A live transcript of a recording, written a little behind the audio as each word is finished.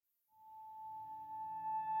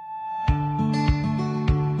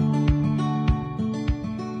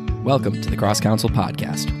Welcome to the Cross Counsel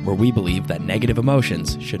Podcast, where we believe that negative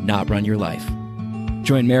emotions should not run your life.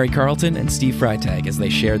 Join Mary Carlton and Steve Freitag as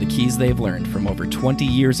they share the keys they've learned from over 20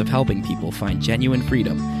 years of helping people find genuine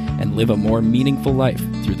freedom and live a more meaningful life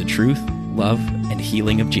through the truth, love, and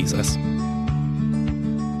healing of Jesus.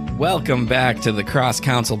 Welcome back to the Cross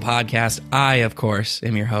Counsel Podcast. I, of course,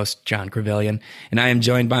 am your host, John Crevillian, and I am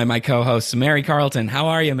joined by my co-host, Mary Carlton. How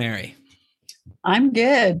are you, Mary? I'm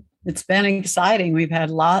good. It's been exciting. We've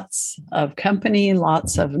had lots of company,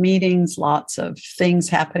 lots of meetings, lots of things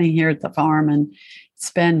happening here at the farm, and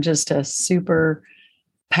it's been just a super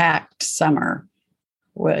packed summer,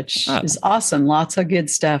 which is awesome. Lots of good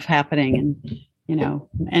stuff happening,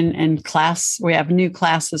 and and class. We have new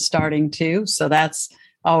classes starting too, so that's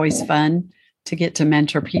always fun to get to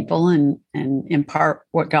mentor people and impart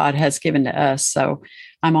what God has given to us. So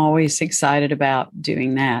I'm always excited about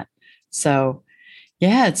doing that. So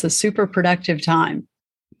yeah, it's a super productive time.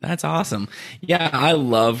 That's awesome. Yeah, I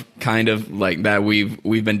love kind of like that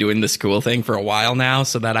we've been doing the school thing for a while now,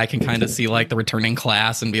 so that I can kind of see like the returning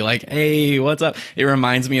class and be like, hey, what's up? It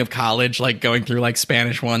reminds me of college, like going through like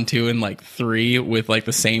Spanish 1, 2, and like 3 with like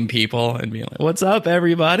the same people and being like, what's up,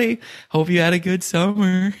 everybody? Hope you had a good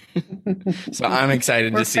summer. So I'm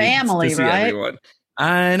excited to see family, right? Everyone.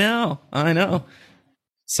 I know.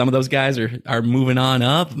 Some of those guys are moving on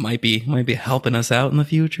up, might be helping us out in the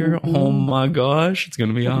future. Mm-hmm. Oh my gosh, it's going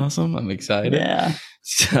to be awesome. I'm excited. Yeah.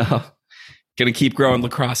 So going to keep growing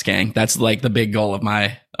lacrosse gang. That's like the big goal of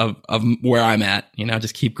of where I'm at,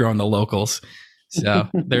 just keep growing the locals. So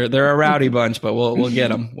they're a rowdy bunch, but we'll get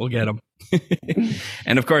them. We'll get them.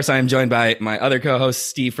 And of course, I am joined by my other co-host,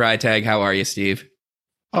 Steve Freitag. How are you, Steve?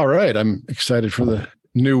 All right. I'm excited for the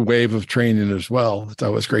new wave of training as well. It's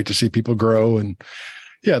always great to see people grow and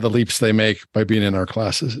the leaps they make by being in our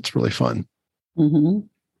classes. It's really fun. Mm-hmm.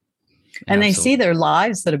 And they see their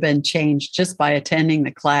lives that have been changed just by attending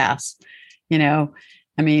the class.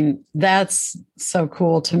 That's so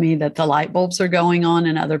cool to me that the light bulbs are going on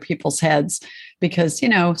in other people's heads, because,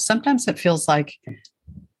 sometimes it feels like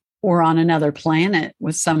we're on another planet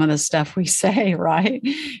with some of the stuff we say, right?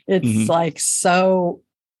 It's like so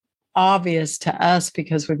obvious to us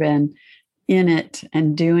because we've been in it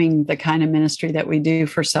and doing the kind of ministry that we do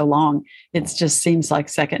for so long. It just seems like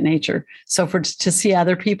second nature. So to see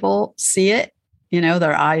other people see it,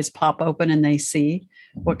 their eyes pop open and they see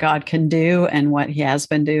what God can do and what he has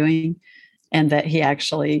been doing, and that he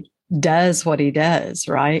actually does what he does,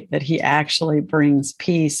 right? That he actually brings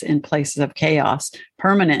peace in places of chaos,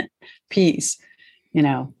 permanent peace.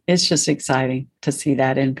 It's just exciting to see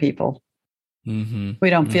that in people. Mm-hmm. We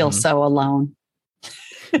don't feel so alone.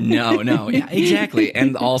 No, yeah, exactly.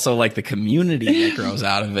 And also like the community that grows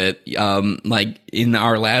out of it. Like in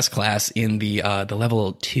our last class in the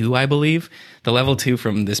level 2, I believe, the level 2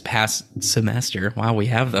 from this past semester. Wow, we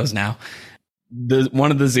have those now. One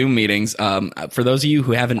of the Zoom meetings, for those of you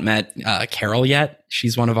who haven't met Carol yet,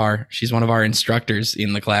 she's one of our instructors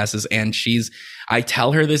in the classes, and I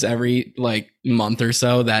tell her this every like month or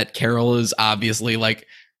so, that Carol is obviously like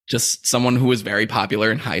just someone who was very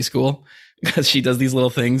popular in high school, because she does these little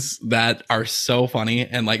things that are so funny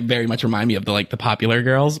and like very much remind me of the popular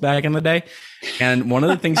girls back in the day. And one of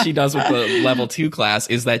the things she does with the level 2 class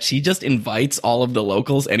is that she just invites all of the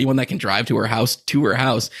locals, anyone that can drive to her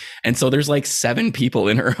house. And so there's like 7 people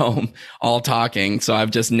in her home all talking. So I've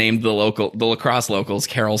just named the lacrosse locals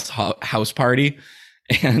Carol's house party.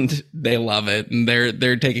 And they love it, and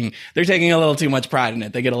they're taking a little too much pride in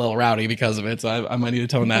it. They get a little rowdy because of it, so I might need to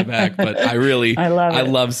tone that back. But I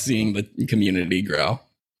love seeing the community grow.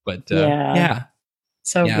 But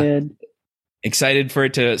so good. Excited for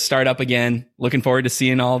it to start up again. Looking forward to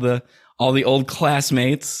seeing all the old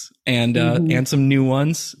classmates and some new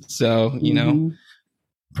ones. So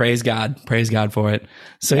praise God for it.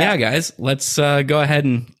 So yeah, guys, let's go ahead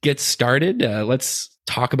and get started. Let's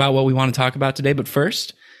talk about what we want to talk about today. But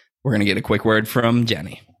first, we're going to get a quick word from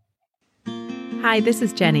Jenny. Hi, this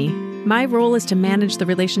is Jenny. My role is to manage the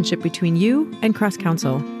relationship between you and Cross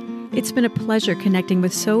Counsel. It's been a pleasure connecting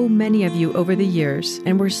with so many of you over the years,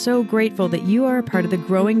 and we're so grateful that you are a part of the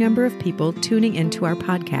growing number of people tuning into our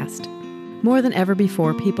podcast. More than ever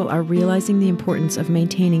before, people are realizing the importance of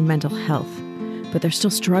maintaining mental health, but they're still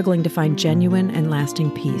struggling to find genuine and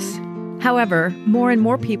lasting peace. However, more and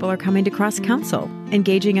more people are coming to Cross Counsel,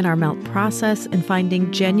 engaging in our MELT process and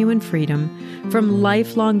finding genuine freedom from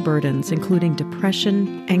lifelong burdens, including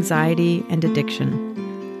depression, anxiety, and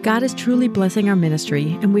addiction. God is truly blessing our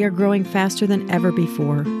ministry, and we are growing faster than ever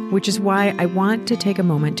before, which is why I want to take a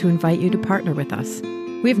moment to invite you to partner with us.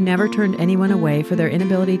 We've never turned anyone away for their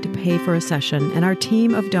inability to pay for a session, and our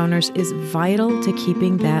team of donors is vital to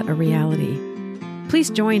keeping that a reality.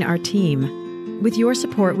 Please join our team. With your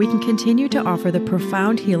support, we can continue to offer the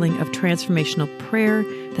profound healing of transformational prayer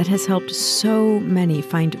that has helped so many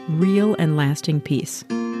find real and lasting peace.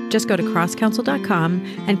 Just go to crosscouncil.com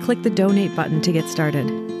and click the donate button to get started.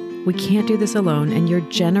 We can't do this alone, and your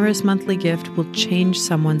generous monthly gift will change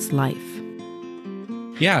someone's life.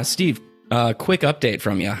 Yeah, Steve, quick update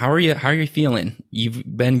from you. How are you feeling? You've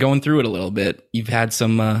been going through it a little bit. You've had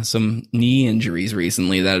some knee injuries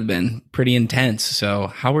recently that have been pretty intense. So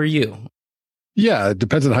how are you? Yeah, it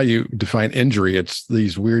depends on how you define injury. It's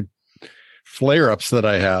these weird flare-ups that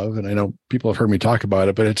I have, and I know people have heard me talk about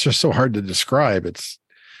it, but it's just so hard to describe.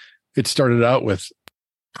 It started out with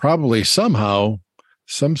probably somehow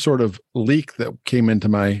some sort of leak that came into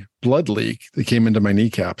my blood leak that came into my knee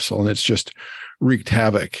capsule, and it's just wreaked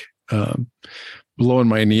havoc, blowing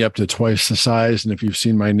my knee up to twice the size. And if you've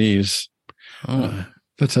seen my knees,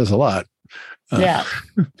 that says a lot. Yeah.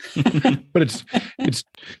 But it's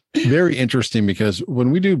very interesting because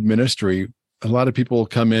when we do ministry, a lot of people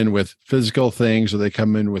come in with physical things, or they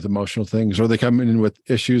come in with emotional things, or they come in with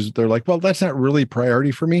issues. They're like, well, that's not really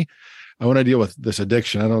priority for me. I want to deal with this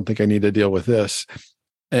addiction. I don't think I need to deal with this.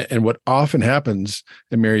 And what often happens,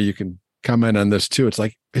 and Mary, you can comment on this too, it's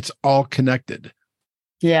like, it's all connected.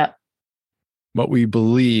 Yeah. What we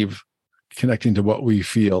believe connecting to what we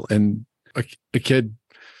feel. And a kid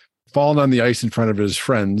falling on the ice in front of his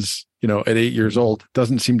friends, at 8 years old,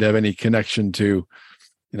 doesn't seem to have any connection to,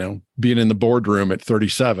 being in the boardroom at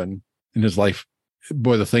 37 in his life.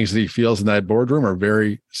 Boy, the things that he feels in that boardroom are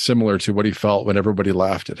very similar to what he felt when everybody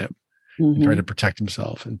laughed at him. And trying to protect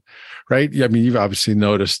himself. And right. I mean, you've obviously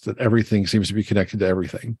noticed that everything seems to be connected to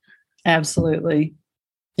everything. Absolutely.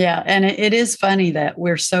 Yeah. And it is funny that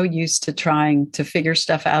we're so used to trying to figure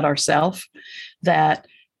stuff out ourselves that,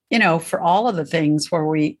 for all of the things where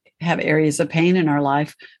we have areas of pain in our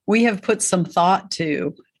life, we have put some thought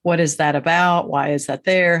to, what is that about? Why is that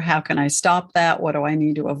there? How can I stop that? What do I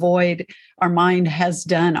need to avoid? Our mind has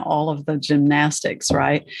done all of the gymnastics,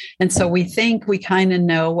 right? And so we think we kind of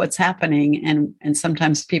know what's happening. And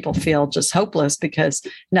sometimes people feel just hopeless because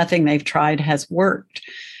nothing they've tried has worked.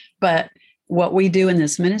 But what we do in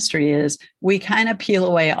this ministry is we kind of peel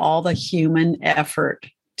away all the human effort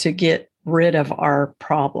to get rid of our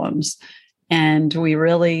problems. And we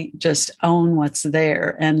really just own what's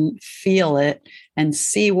there and feel it and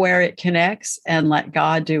see where it connects and let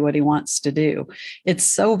God do what he wants to do. It's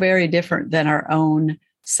so very different than our own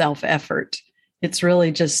self-effort. It's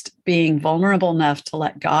really just being vulnerable enough to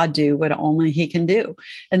let God do what only he can do.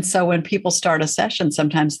 And so when people start a session,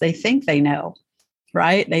 sometimes they think they know,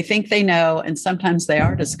 right? They think they know. And sometimes they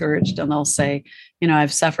are discouraged and they'll say,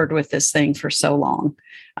 I've suffered with this thing for so long.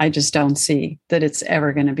 I just don't see that it's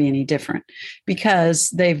ever going to be any different because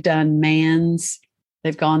they've gone man's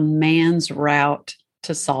route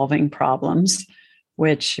to solving problems,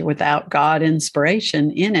 which without God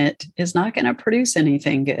inspiration in it is not going to produce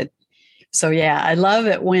anything good. So yeah, I love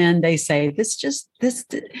it when they say this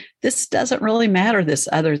doesn't really matter, this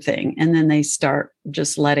other thing. And then they start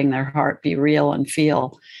just letting their heart be real and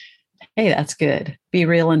feel, hey, that's good. Be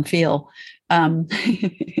real and feel.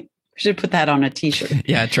 Should put that on a t-shirt.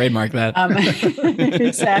 Yeah, trademark that.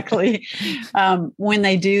 Exactly. When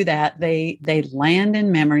they do that, they land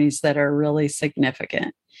in memories that are really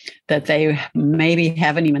significant, that they maybe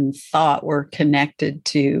haven't even thought were connected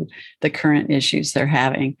to the current issues they're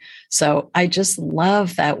having. So I just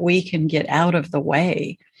love that we can get out of the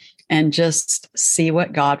way and just see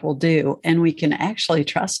what God will do. And we can actually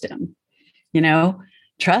trust him,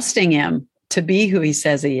 trusting him to be who he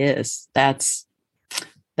says he is. That's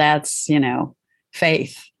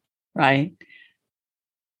faith, right?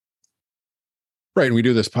 Right. And we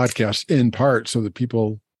do this podcast in part so that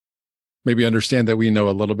people maybe understand that we know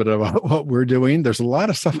a little bit about what we're doing. There's a lot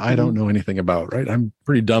of stuff I don't know anything about, right? I'm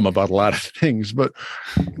pretty dumb about a lot of things, but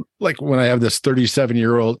like when I have this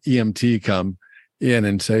 37-year-old EMT come in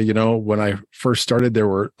and say, when I first started, there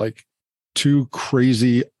were like 2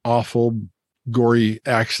 crazy, awful, gory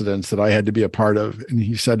accidents that I had to be a part of. And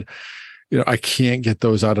he said, I can't get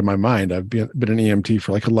those out of my mind. I've been an EMT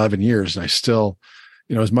for like 11 years. And I still,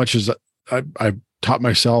 as much as I've taught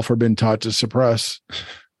myself or been taught to suppress,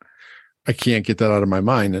 I can't get that out of my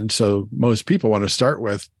mind. And so most people want to start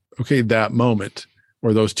with, okay, that moment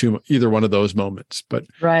or those two, either one of those moments. But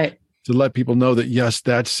right. To let people know that, yes,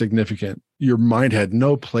 that's significant. Your mind had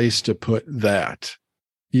no place to put that,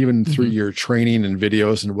 even through your training and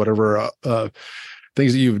videos and whatever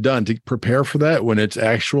things that you've done to prepare for that when it's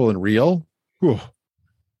actual and real. Whew,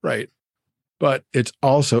 right. but it's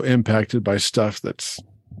also impacted by stuff that's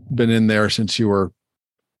been in there since you were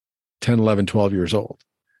 10, 11, 12 years old.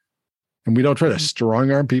 And we don't try to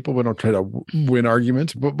strong arm people. We don't try to win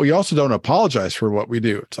arguments, but we also don't apologize for what we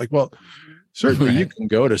do. It's like, well, certainly you can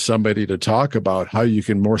go to somebody to talk about how you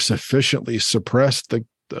can more sufficiently suppress the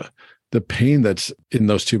pain that's in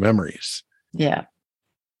those two memories. Yeah.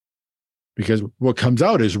 Because what comes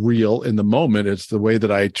out is real in the moment. It's the way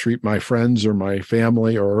that I treat my friends or my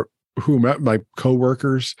family or my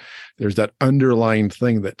coworkers. There's that underlying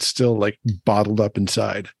thing that's still like bottled up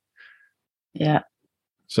inside. Yeah.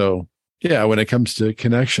 So yeah, when it comes to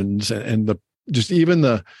connections and the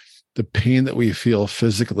pain that we feel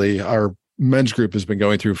physically, our men's group has been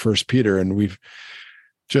going through 1 Peter, and we've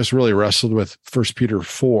just really wrestled with 1 Peter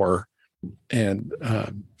 4. And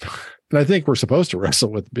I think we're supposed to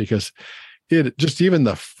wrestle with, because it just, even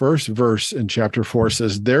the first verse in chapter 4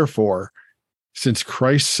 says, therefore, since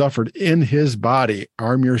Christ suffered in his body,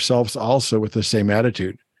 arm yourselves also with the same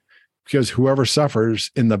attitude, because whoever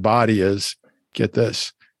suffers in the body is, get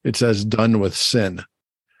this, it says, done with sin,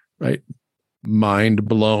 right? Mind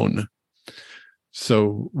blown.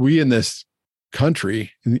 So we in this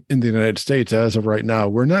country, in the United States, as of right now,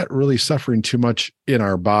 we're not really suffering too much in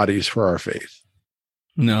our bodies for our faith.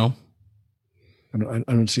 No. I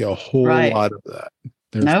don't see a whole lot of that.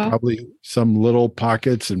 There's probably some little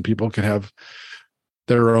pockets, and people can have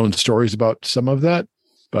their own stories about some of that,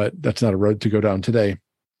 but that's not a road to go down today.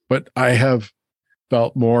 But I have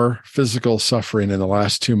felt more physical suffering in the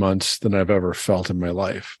last 2 months than I've ever felt in my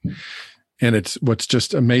life. And what's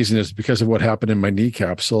just amazing is because of what happened in my knee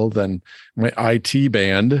capsule, then my IT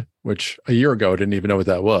band, which a year ago I didn't even know what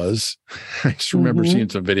that was. I just remember seeing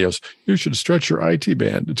some videos. You should stretch your IT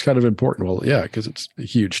band. It's kind of important. Well, yeah, because it's a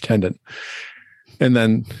huge tendon. And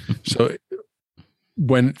then, so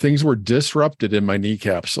when things were disrupted in my knee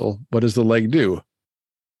capsule, what does the leg do?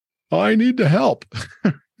 I need to help.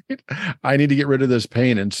 I need to get rid of this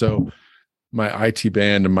pain. And so my IT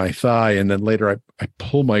band and my thigh, and then later I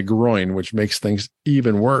pull my groin, which makes things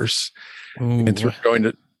even worse. Ooh. And through going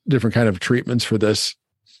to different kind of treatments for this,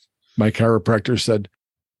 my chiropractor said,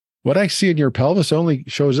 what I see in your pelvis only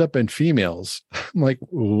shows up in females. I'm like,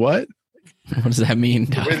 what? What does that mean,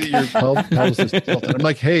 Doc? The way that your pelvis is tilted. I'm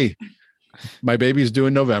like, hey, my baby's due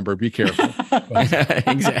in November. Be careful.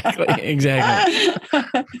 Exactly.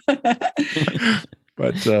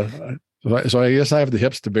 But so I guess I have the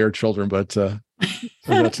hips to bear children, but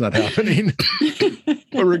that's not happening.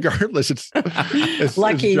 But regardless, it's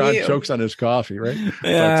lucky John you. Chokes on his coffee, right?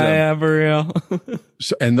 Yeah, for real.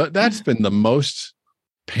 So, and that's been the most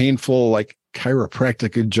painful, like,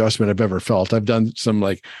 chiropractic adjustment I've ever felt. I've done some,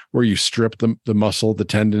 like, where you strip the muscle, the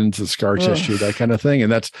tendons, the scar tissue, that kind of thing,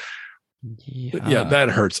 and that's that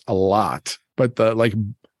hurts a lot. But the, like,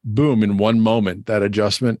 boom, in one moment, that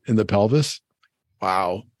adjustment in the pelvis.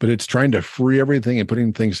 Wow. But it's trying to free everything and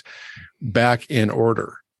putting things back in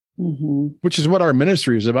order, which is what our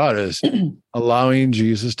ministry is about, is allowing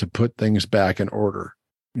Jesus to put things back in order.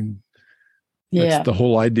 That's the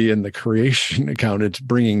whole idea in the creation account. It's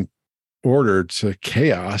bringing order to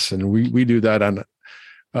chaos. And we do that on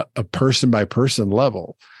a person by person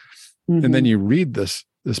level. And then you read this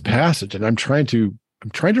passage, and I'm trying to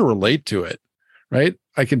relate to it, right?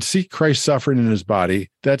 I can see Christ suffering in his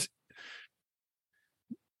body. That's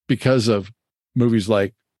because of movies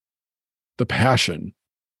like The Passion.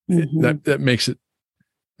 That makes it,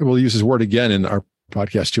 we'll use his word again in our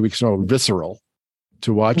podcast 2 weeks ago, visceral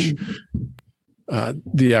to watch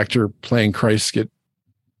the actor playing Christ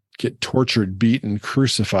get tortured, beaten,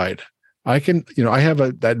 crucified. I can, I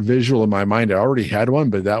have that visual in my mind. I already had one,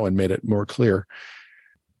 but that one made it more clear.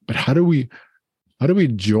 But how do we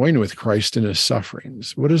join with Christ in his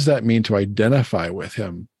sufferings? What does that mean to identify with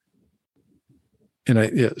him?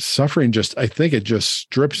 And suffering I think it just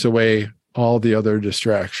strips away all the other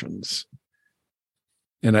distractions.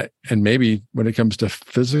 And maybe when it comes to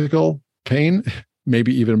physical pain,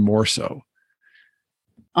 maybe even more so.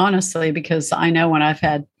 Honestly, because I know when I've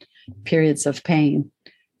had periods of pain,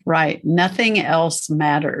 right, nothing else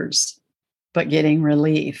matters but getting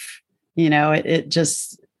relief. It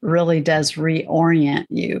just really does reorient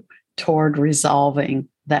you toward resolving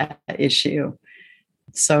that issue.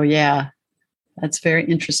 So, yeah, that's very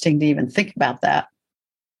interesting to even think about that.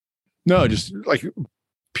 No, just like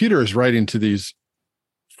Peter is writing to these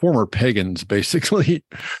former pagans, basically,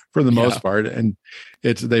 for the most part. And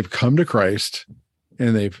they've come to Christ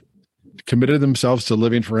and they've committed themselves to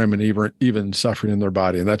living for him and even suffering in their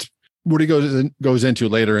body. And that's what he goes into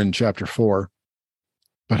later in chapter 4.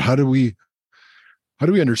 But how do we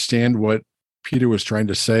understand what Peter was trying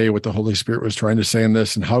to say, what the Holy Spirit was trying to say in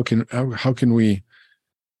this, and how can we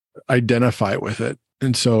identify with it?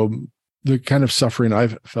 And so the kind of suffering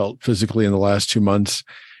I've felt physically in the last 2 months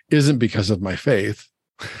isn't because of my faith.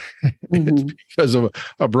 It's because of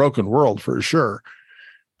a broken world, for sure.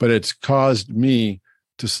 But it's caused me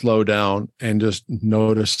to slow down and just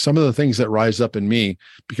notice some of the things that rise up in me,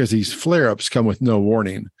 because these flare-ups come with no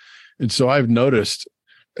warning. And so I've noticed,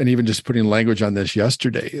 and even just putting language on this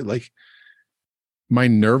yesterday, like my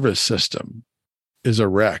nervous system is a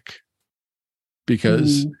wreck,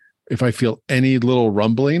 because if I feel any little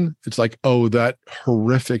rumbling, it's like, oh, that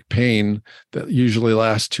horrific pain that usually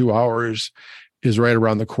lasts 2 hours is right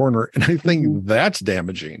around the corner. And I think that's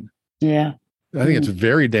damaging. Yeah. I think it's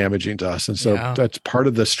very damaging to us. And so that's part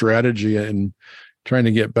of the strategy in trying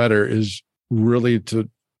to get better, is really to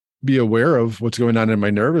be aware of what's going on in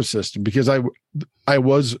my nervous system, because I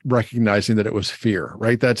was recognizing that it was fear,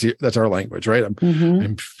 right? That's our language, right?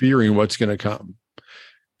 I'm fearing what's going to come.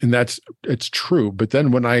 And it's true. But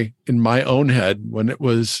then in my own head, when it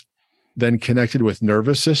was then connected with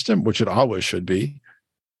nervous system, which it always should be,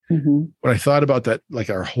 when I thought about that, like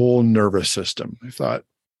our whole nervous system, I thought,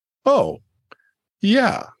 oh,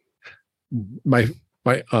 yeah, my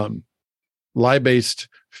lie-based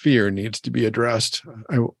fear needs to be addressed.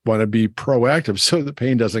 I want to be proactive so the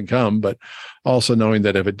pain doesn't come, but also knowing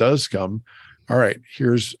that if it does come, all right,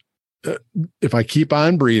 here's, if I keep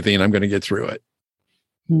on breathing, I'm going to get through it.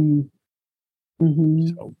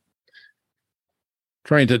 So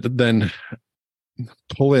trying to then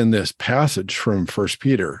pull in this passage from 1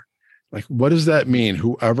 Peter, like, what does that mean?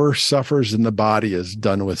 Whoever suffers in the body is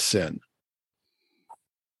done with sin.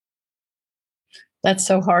 That's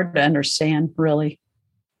so hard to understand, really.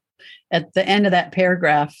 At the end of that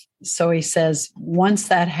paragraph, so he says, once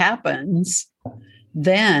that happens,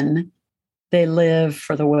 then they live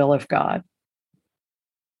for the will of God.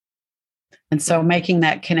 And so making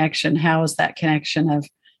that connection, how is that connection of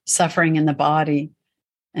suffering in the body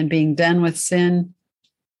and being done with sin?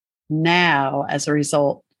 Now, as a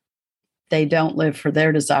result, they don't live for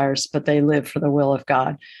their desires, but they live for the will of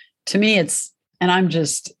God. To me, it's, and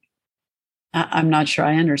I'm not sure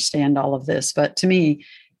I understand all of this, but to me,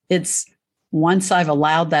 it's once I've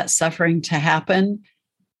allowed that suffering to happen,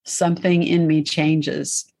 something in me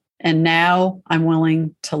changes. And now I'm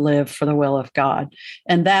willing to live for the will of God.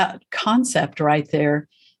 And that concept right there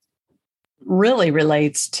really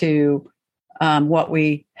relates to what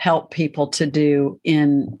we help people to do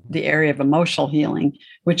in the area of emotional healing,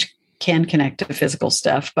 which can connect to physical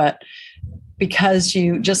stuff. But because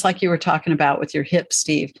just like you were talking about with your hip,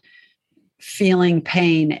 Steve, feeling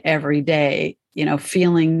pain every day,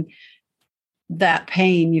 feeling that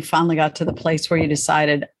pain, you finally got to the place where you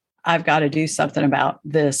decided, I've got to do something about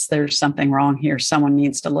this. There's something wrong here. Someone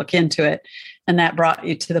needs to look into it. And that brought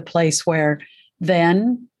you to the place where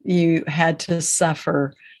then you had to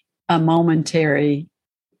suffer a momentary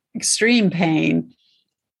extreme pain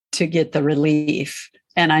to get the relief.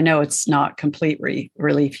 And I know it's not complete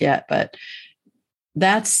relief yet, but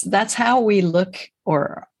that's how we look,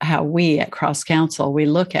 or how we at Cross Counsel, we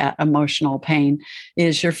look at emotional pain,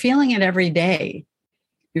 is you're feeling it every day.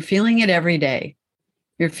 You're feeling it every day.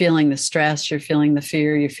 You're feeling the stress, you're feeling the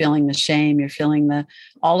fear, you're feeling the shame, you're feeling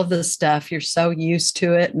all of the stuff. You're so used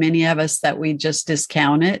to it, many of us, that we just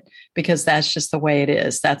discount it because that's just the way it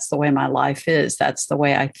is. That's the way my life is. That's the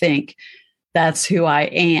way I think. That's who I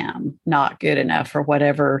am, not good enough, or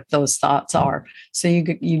whatever those thoughts are. So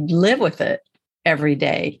you live with it every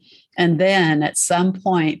day. And then at some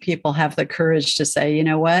point, people have the courage to say, you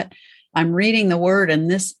know what? I'm reading the word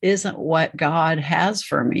and this isn't what God has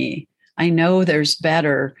for me. I know there's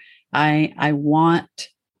better. I want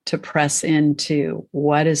to press into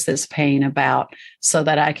what is this pain about so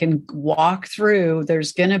that I can walk through.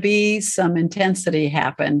 There's going to be some intensity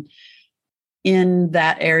happen in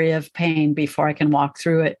that area of pain before I can walk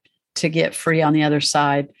through it to get free on the other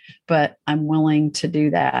side. But I'm willing to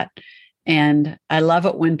do that. And I love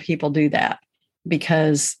it when people do that,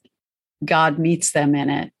 because God meets them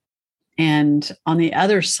in it. And on the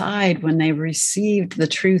other side, when they've received the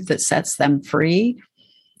truth that sets them free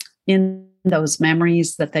in those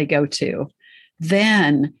memories that they go to,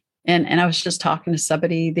 then, and I was just talking to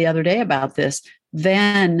somebody the other day about this,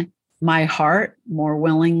 then my heart more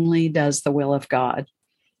willingly does the will of God,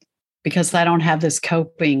 because I don't have this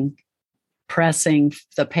coping, pressing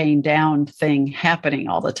the pain down thing happening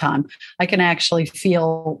all the time. I can actually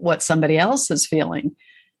feel what somebody else is feeling,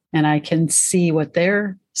 and I can see what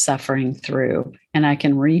they're suffering through, and I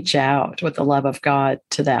can reach out with the love of God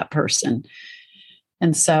to that person.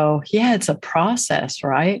 And so, yeah, it's a process,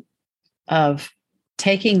 right, of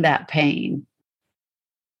taking that pain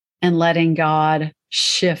and letting God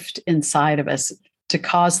shift inside of us to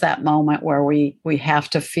cause that moment where we have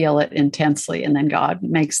to feel it intensely, and then God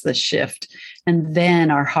makes the shift, and then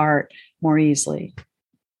our heart more easily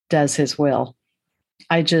does his will.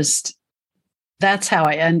 That's how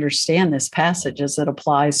I understand this passage as it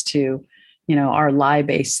applies to, our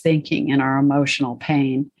lie-based thinking and our emotional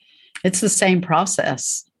pain. It's the same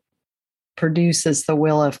process, produces the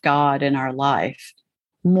will of God in our life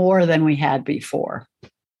more than we had before.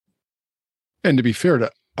 And to be fair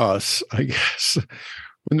to us, I guess,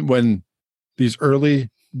 when these early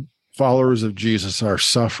followers of Jesus are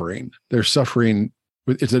suffering, they're suffering.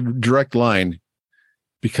 It's a direct line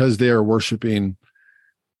because they are worshiping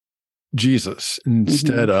Jesus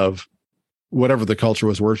instead of whatever the culture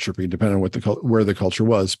was worshiping, depending on where the culture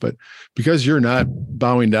was. But because you're not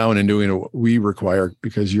bowing down and doing what we require,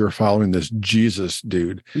 because you're following this Jesus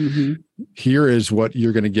dude, here is what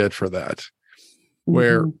you're going to get for that.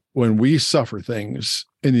 Where when we suffer things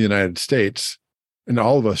in the United States, and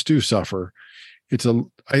all of us do suffer,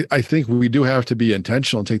 I think we do have to be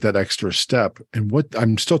intentional and take that extra step. And what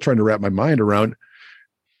I'm still trying to wrap my mind around,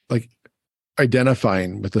 like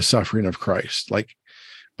identifying with the suffering of Christ. Like,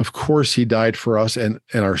 of course, he died for us and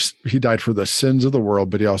he died for the sins of the world,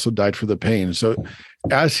 but he also died for the pain. So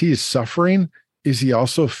as he's suffering, is he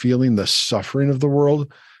also feeling the suffering of the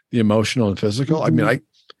world, the emotional and physical? I mean, I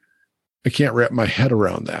can't wrap my head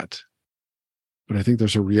around that. But I think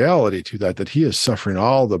there's a reality to that he is suffering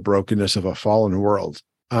all the brokenness of a fallen world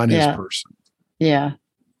on his person. Yeah.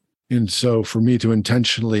 And so for me to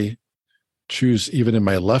intentionally choose, even in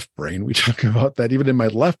my left brain, we talk about that, even in my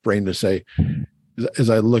left brain, to say, as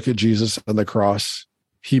I look at Jesus on the cross,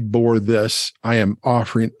 he bore this. I am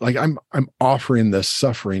offering, I'm offering this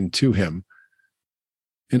suffering to him.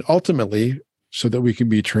 And ultimately, so that we can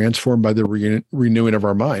be transformed by the renewing of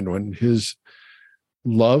our mind, when his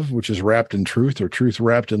love, which is wrapped in truth, or truth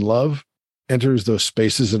wrapped in love, enters those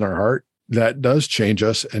spaces in our heart, that does change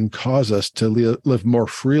us and cause us to live more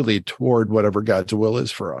freely toward whatever God's will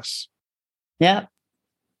is for us. Yeah.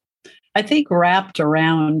 I think wrapped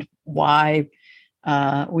around why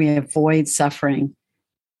we avoid suffering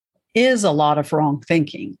is a lot of wrong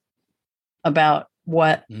thinking about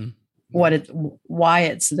why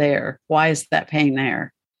it's there. Why is that pain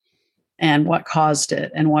there? And what caused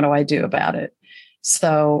it? And what do I do about it?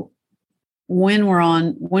 So when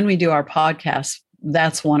we do our podcast,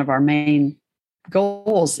 that's one of our main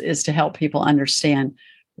goals, is to help people understand,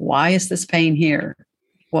 why is this pain here?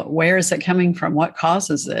 Where is it coming from? What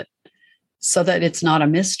causes it? So that it's not a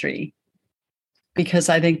mystery. Because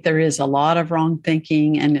I think there is a lot of wrong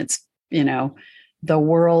thinking, and it's, the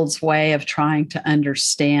world's way of trying to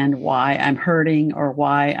understand why I'm hurting, or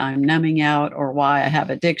why I'm numbing out, or why I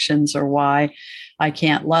have addictions, or why I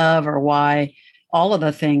can't love, or why all of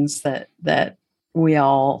the things that we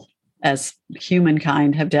all as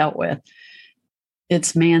humankind have dealt with.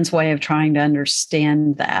 It's man's way of trying to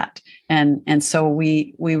understand that. And so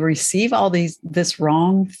we receive all this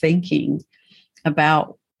wrong thinking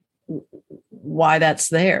about why that's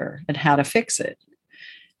there and how to fix it.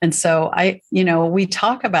 And so we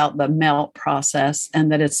talk about the melt process,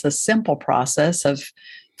 and that it's a simple process of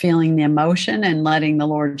feeling the emotion and letting the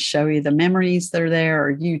Lord show you the memories that are there, or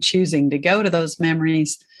you choosing to go to those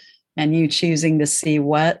memories, and you choosing to see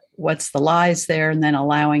what's the lies there, and then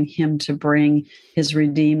allowing him to bring his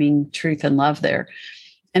redeeming truth and love there.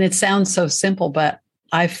 And it sounds so simple, but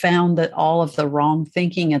I found that all of the wrong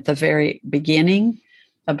thinking at the very beginning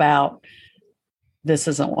about, this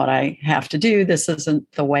isn't what I have to do, this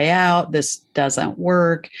isn't the way out, this doesn't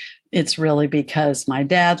work, it's really because my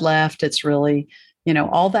dad left, it's really,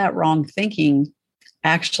 all that wrong thinking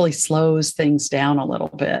actually slows things down a little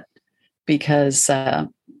bit, because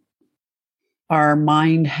our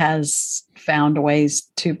mind has found ways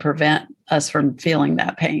to prevent us from feeling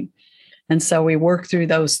that pain. And so we work through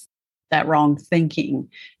that wrong thinking,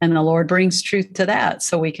 and the Lord brings truth to that,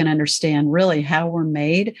 so we can understand really how we're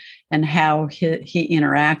made and how he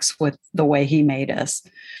interacts with the way he made us.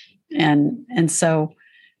 And so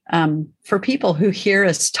for people who hear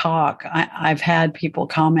us talk, I've had people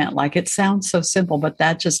comment like, it sounds so simple, but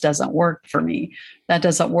that just doesn't work for me. That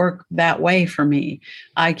doesn't work that way for me.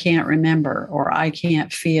 I can't remember, or I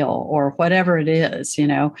can't feel, or whatever it is,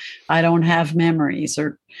 I don't have memories,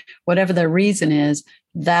 or whatever the reason is.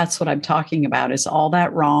 That's what I'm talking about, is all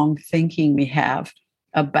that wrong thinking we have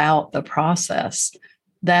about the process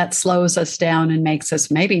that slows us down and makes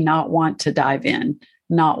us maybe not want to dive in,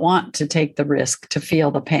 not want to take the risk to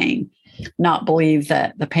feel the pain, not believe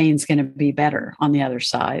that the pain's going to be better on the other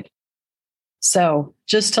side. So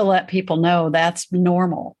just to let people know, that's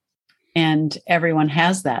normal. And everyone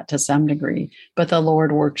has that to some degree, but the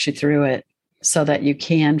Lord works you through it so that you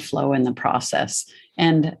can flow in the process.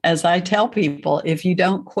 And as I tell people, if you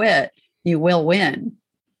don't quit, you will win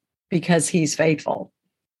because he's faithful.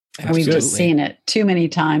 Absolutely. We've just seen it too many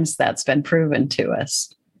times. That's been proven to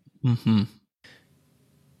us. Mm-hmm.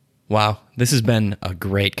 Wow. This has been a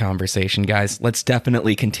great conversation, guys. Let's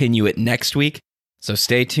definitely continue it next week. So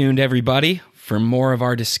stay tuned, everybody, for more of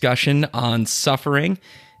our discussion on suffering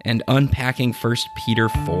and unpacking 1 Peter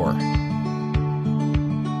 4.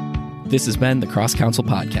 This has been the Cross Counsel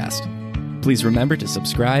Podcast. Please remember to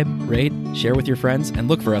subscribe, rate, share with your friends, and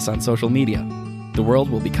look for us on social media. The world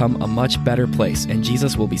will become a much better place, and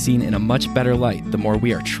Jesus will be seen in a much better light the more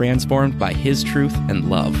we are transformed by his truth and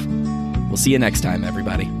love. We'll see you next time,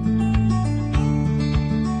 everybody.